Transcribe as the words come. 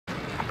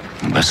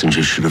The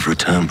messenger should have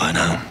returned by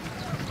now.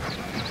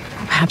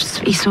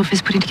 Perhaps Esau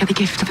is putting together a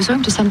gift of his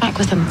own to send back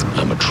with him.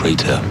 I'm a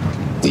traitor.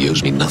 He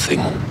owes me nothing.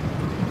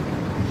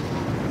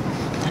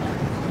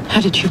 How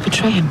did you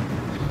betray him?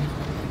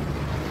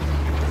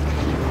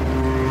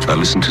 I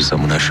listened to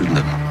someone I shouldn't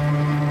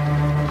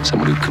have.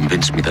 Someone who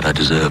convinced me that I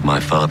deserved my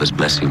father's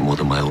blessing more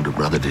than my older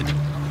brother did.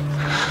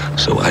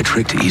 So I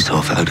tricked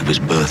Esau out of his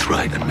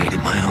birthright and made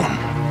it my own.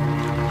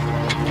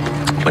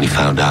 When he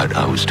found out,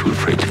 I was too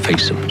afraid to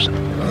face him, so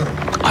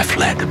I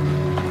fled.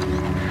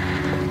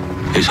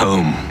 His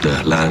home,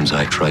 the lands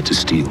I tried to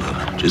steal,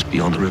 are just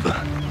beyond the river.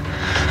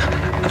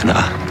 And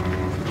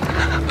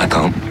I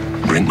can't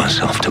bring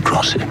myself to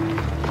cross it.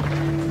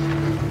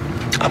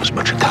 I'm as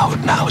much a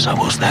coward now as I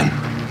was then.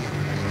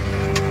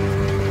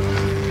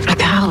 A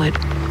coward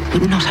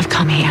would not have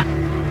come here.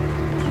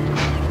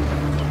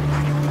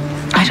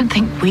 I don't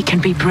think we can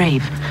be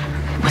brave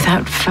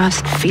without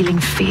first feeling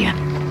fear.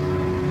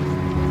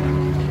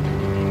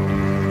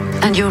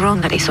 And you're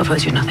wrong that Esau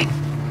owes you nothing.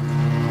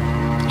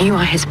 You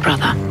are his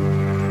brother.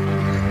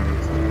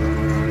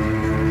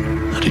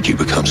 How did you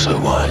become so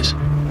wise?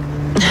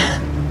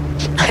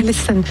 I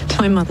listened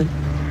to my mother.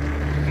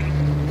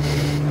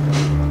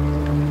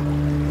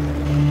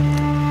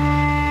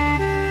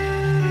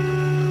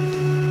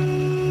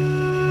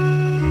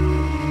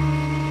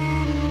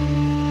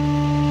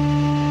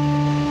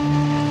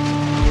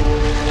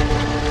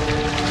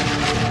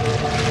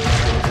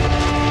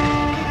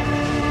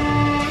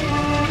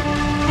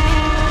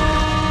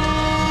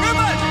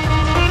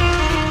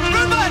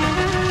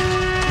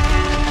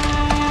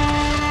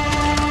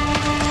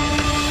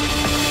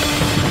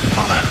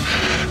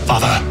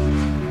 Father,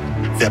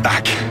 they're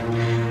back.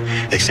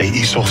 They say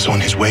Esau's on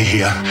his way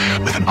here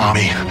with an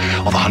army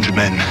of 100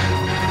 men.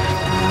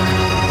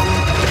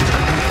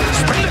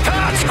 Spring the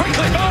carts,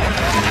 quickly, Bo!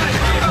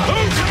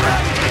 Move!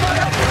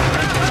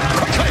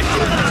 Quickly!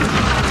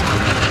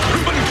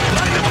 Reuben,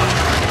 line them up!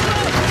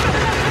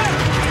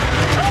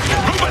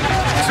 Reuben,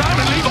 Sam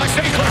and Levi,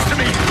 stay close to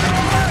me.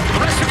 The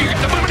rest of you get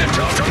the women and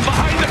children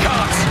behind the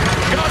carts.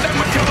 Guard them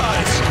with your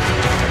eyes.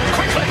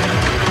 Quickly!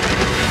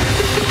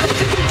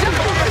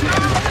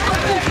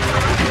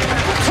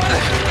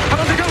 How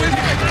did they go in?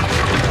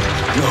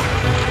 No,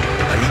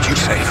 I need you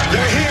safe.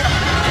 They're here!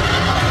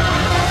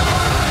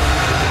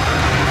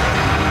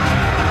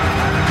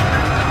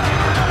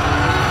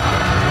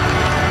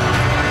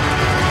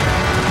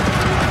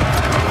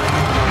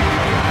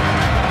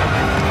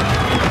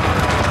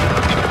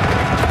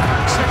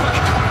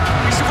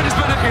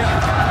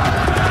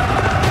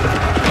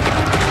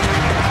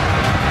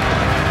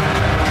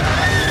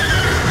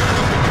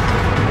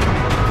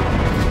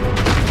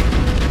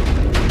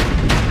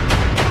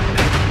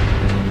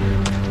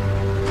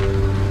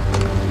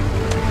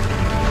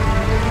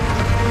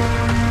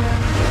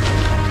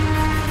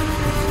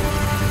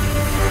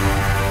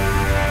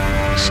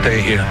 Stay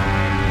here.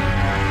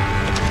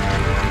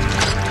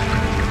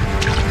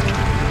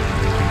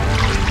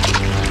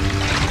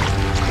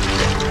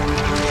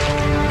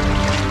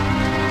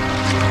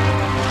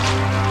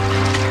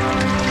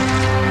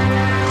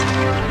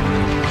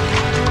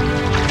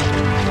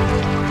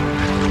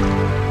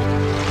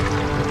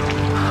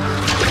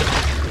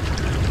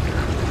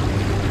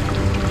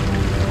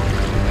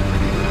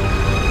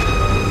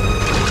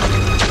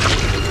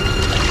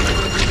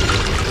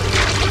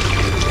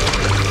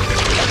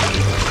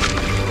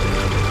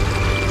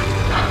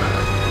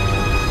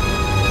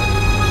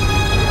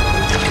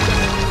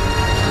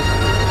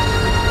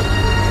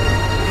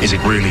 Is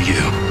it really you?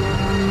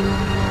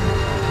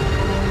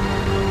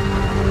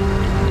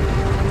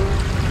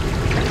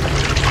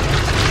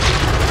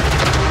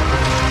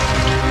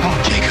 Oh,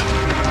 Jacob.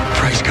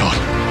 Praise God.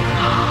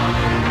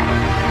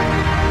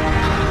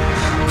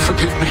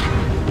 Forgive me.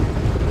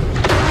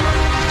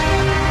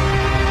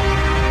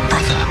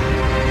 Brother,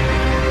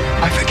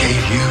 I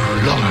forgave you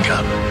long ago.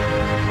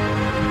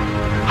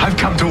 I've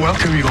come to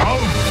welcome you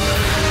home.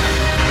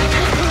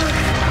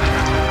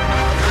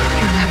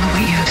 Remember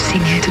what you have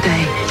seen here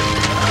today.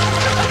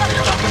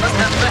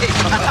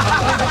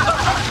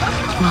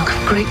 The mark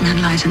of great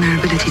men lies in their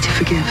ability to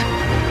forgive.